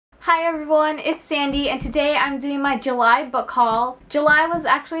Hi everyone, it's Sandy and today I'm doing my July book haul. July was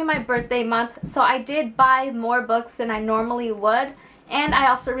actually my birthday month, so I did buy more books than I normally would, and I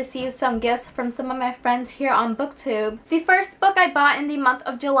also received some gifts from some of my friends here on BookTube. The first book I bought in the month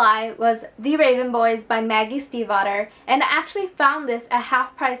of July was The Raven Boys by Maggie Stiefvater, and I actually found this at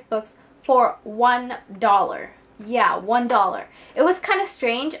Half Price Books for $1. Yeah, $1. It was kind of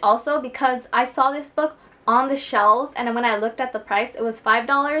strange also because I saw this book on the shelves, and when I looked at the price it was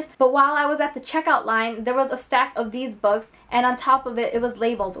 $5, but while I was at the checkout line there was a stack of these books, and on top of it was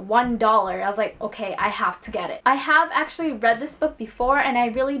labeled $1. I was like, okay, I have to get it. I have actually read this book before and I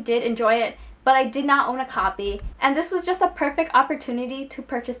really did enjoy it, but I did not own a copy, and this was just a perfect opportunity to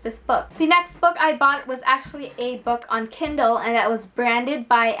purchase this book. The next book I bought was actually a book on Kindle, and that was Branded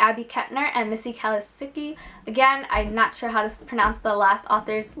by Abby Kettner and Missy Kalisicki. Again, I'm not sure how to pronounce the last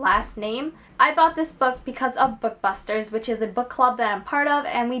author's last name. I bought this book because of Bookbusters, which is a book club that I'm part of,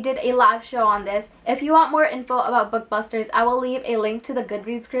 and we did a live show on this. If you want more info about Bookbusters, I will leave a link to the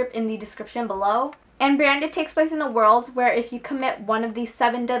Goodreads group in the description below. And Branded takes place in a world where if you commit one of these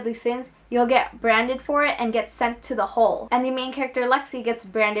 7 deadly sins, you'll get branded for it and get sent to the hole. And the main character Lexi gets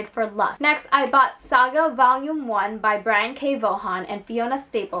branded for lust. Next, I bought Saga Volume 1 by Brian K. Vaughan and Fiona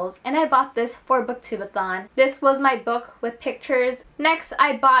Staples, and I bought this for Booktubeathon. This was my book with pictures. Next,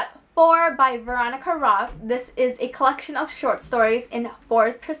 I bought 4 by Veronica Roth. This is a collection of short stories in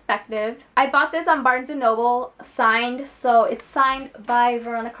 4's perspective. I bought this on Barnes & Noble signed, so it's signed by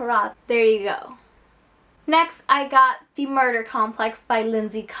Veronica Roth. There you go. Next, I got The Murder Complex by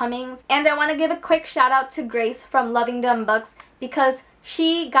Lindsay Cummings, and I want to give a quick shout out to Grace from Loving Dumb Books because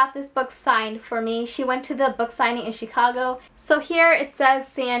she got this book signed for me. She went to the book signing in Chicago. So here it says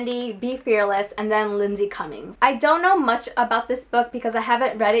Sandy, Be Fearless, and then Lindsay Cummings. I don't know much about this book because I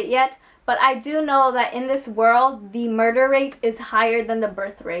haven't read it yet, but I do know that in this world, the murder rate is higher than the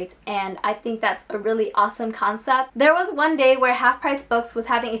birth rate, and I think that's a really awesome concept. There was one day where Half Price Books was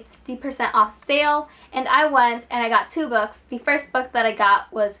having a 50% off sale, and I went and I got 2 books. The first book that I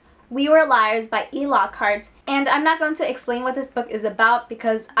got was We Were Liars by E. Lockhart, and I'm not going to explain what this book is about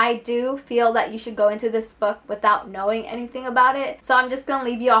because I do feel that you should go into this book without knowing anything about it, so I'm just going to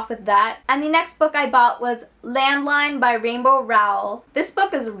leave you off with that. And the next book I bought was Landline by Rainbow Rowell. This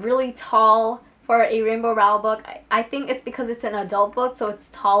book is really tall for a Rainbow Rowell book. I think it's because it's an adult book, so it's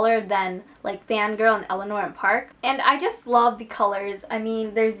taller than like Fangirl and Eleanor and Park. And I just love the colors. I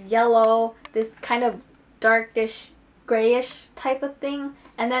mean, there's yellow, this kind of darkish grayish type of thing,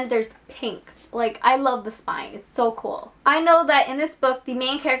 and then there's pink. Like, I love the spine. It's so cool. I know that in this book the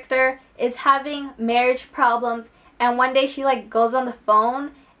main character is having marriage problems, and one day she like goes on the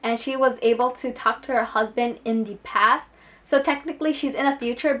phone and she was able to talk to her husband in the past. So technically she's in the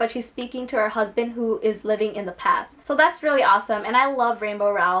future, but she's speaking to her husband who is living in the past. So that's really awesome, and I love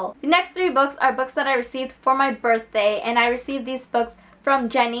Rainbow Rowell. The next 3 books are books that I received for my birthday, and I received these books from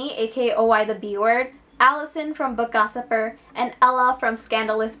Jenny, aka OY the B Word, Allison from Book Gossiper, and Ella from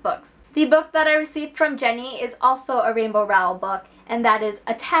Scandalous Books. The book that I received from Jenny is also a Rainbow Rowell book, and that is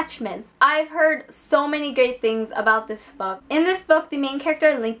Attachments. I've heard so many great things about this book. In this book, the main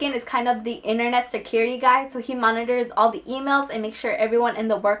character Lincoln is kind of the internet security guy, so he monitors all the emails and makes sure everyone in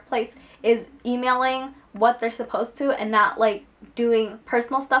the workplace is emailing what they're supposed to and not like doing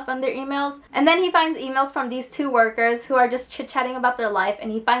personal stuff on their emails. And then he finds emails from these 2 workers who are just chit-chatting about their life, and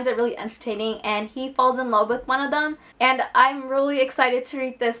he finds it really entertaining, and he falls in love with one of them. And I'm really excited to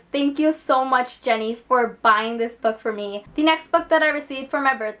read this. Thank you so much, Jenny, for buying this book for me. The next book that I received for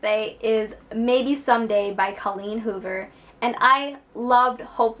my birthday is Maybe Someday by Colleen Hoover, and I loved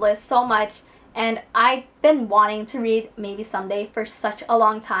Hopeless so much, and I've been wanting to read Maybe Someday for such a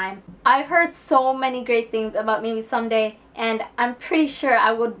long time. I've heard so many great things about Maybe Someday, and I'm pretty sure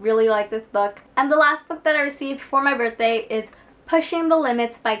I would really like this book. And the last book that I received for my birthday is Pushing the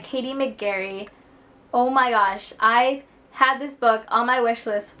Limits by Katie McGarry. Oh my gosh, I've had this book on my wish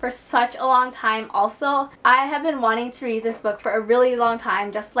list for such a long time also. I have been wanting to read this book for a really long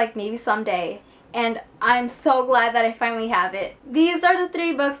time, just like Maybe Someday, and I'm so glad that I finally have it. These are the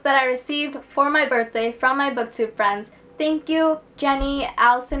 3 books that I received for my birthday from my BookTube friends. Thank you, Jenny,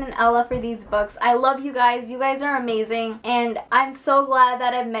 Allison, and Ella, for these books. I love you guys. You guys are amazing, and I'm so glad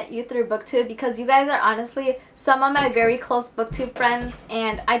that I've met you through BookTube because you guys are honestly some of my very close BookTube friends,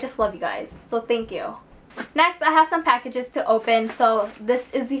 and I just love you guys. So thank you. Next, I have some packages to open. So this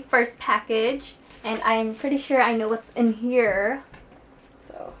is the first package, and I'm pretty sure I know what's in here.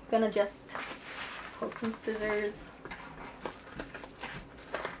 So I'm gonna just pull some scissors.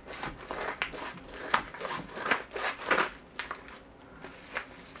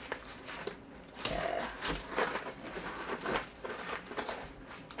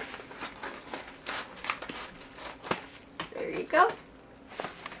 go.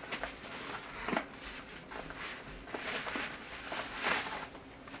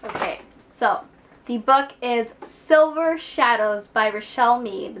 Okay, so the book is Silver Shadows by Richelle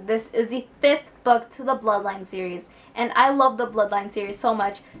Mead. This is the 5th book to the Bloodline series, and I love the Bloodline series so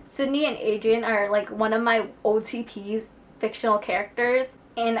much. Sydney and Adrian are like one of my OTPs, fictional characters,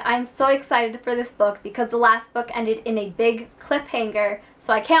 and I'm so excited for this book because the last book ended in a big cliffhanger,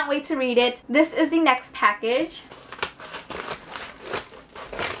 so I can't wait to read it. This is the next package.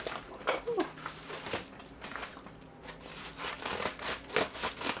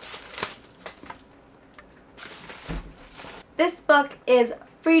 This book is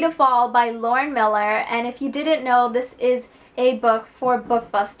Free to Fall by Lauren Miller, and if you didn't know, this is a book for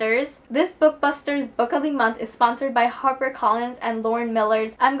Bookbusters. This Bookbusters Book of the Month is sponsored by HarperCollins and Lauren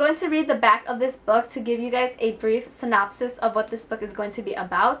Miller's. I'm going to read the back of this book to give you guys a brief synopsis of what this book is going to be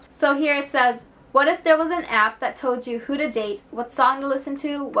about. So here it says, what if there was an app that told you who to date, what song to listen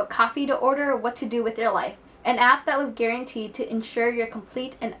to, what coffee to order, what to do with your life? An app that was guaranteed to ensure your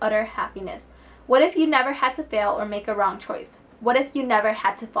complete and utter happiness. What if you never had to fail or make a wrong choice? What if you never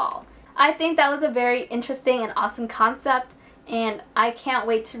had to fall? I think that was a very interesting and awesome concept, and I can't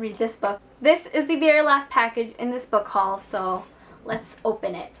wait to read this book. This is the very last package in this book haul, so let's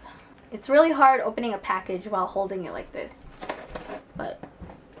open it. It's really hard opening a package while holding it like this, but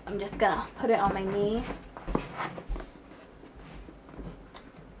I'm just gonna put it on my knee.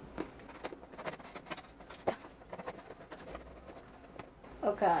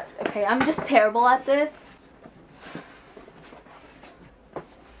 Oh god, okay, I'm just terrible at this.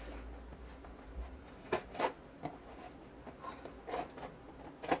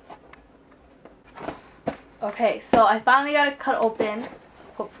 Okay, so I finally got it cut open,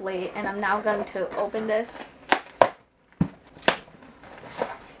 hopefully, and I'm now going to open this.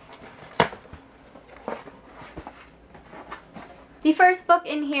 The first book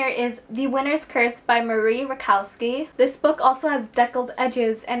in here is The Winner's Curse by Marie Rakowski. This book also has deckled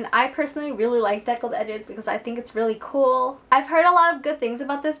edges, and I personally really like deckled edges because I think it's really cool. I've heard a lot of good things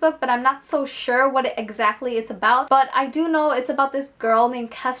about this book, but I'm not so sure what exactly it's about. But I do know it's about this girl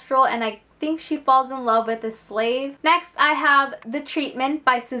named Kestrel, and I think she falls in love with a slave. Next, I have The Treatment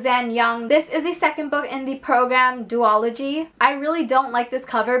by Suzanne Young. This is the second book in the program duology. I really don't like this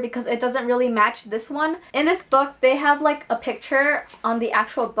cover because it doesn't really match this one. In this book, they have like a picture on the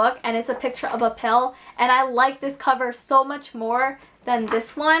actual book, and it's a picture of a pill, and I like this cover so much more than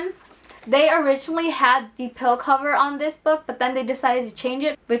this one. They originally had the pill cover on this book, but then they decided to change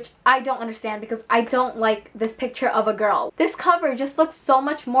it, which I don't understand because I don't like this picture of a girl. This cover just looks so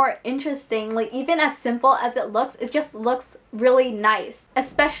much more interesting. Like, even as simple as it just looks really nice,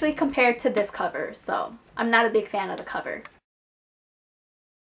 especially compared to this cover. So I'm not a big fan of the cover.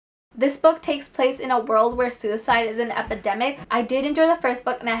 This book takes place in a world where suicide is an epidemic. I did enjoy the first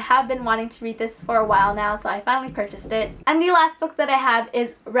book, and I have been wanting to read this for a while now, so I finally purchased it. And the last book that I have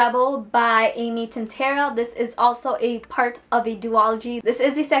is Rebel by Amy Tintero. This is also a part of a duology. This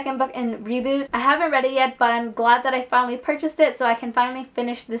is the second book in Reboot. I haven't read it yet, but I'm glad that I finally purchased it so I can finally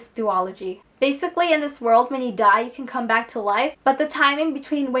finish this duology. Basically, in this world, when you die, you can come back to life, but the timing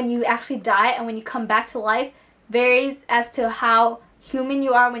between when you actually die and when you come back to life varies as to how human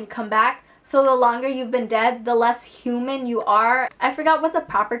you are when you come back. So the longer you've been dead, the less human you are. I forgot what the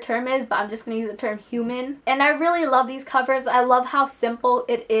proper term is, but I'm just going to use the term human. And I really love these covers. I love how simple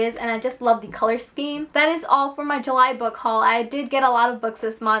it is, and I just love the color scheme. That is all for my July book haul. I did get a lot of books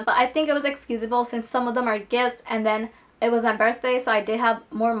this month, but I think it was excusable since some of them are gifts, and then it was my birthday, so I did have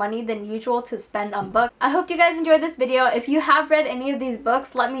more money than usual to spend on books. I hope you guys enjoyed this video. If you have read any of these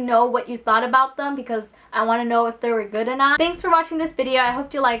books, let me know what you thought about them because I want to know if they were good or not. Thanks for watching this video. I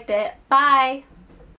hope you liked it. Bye!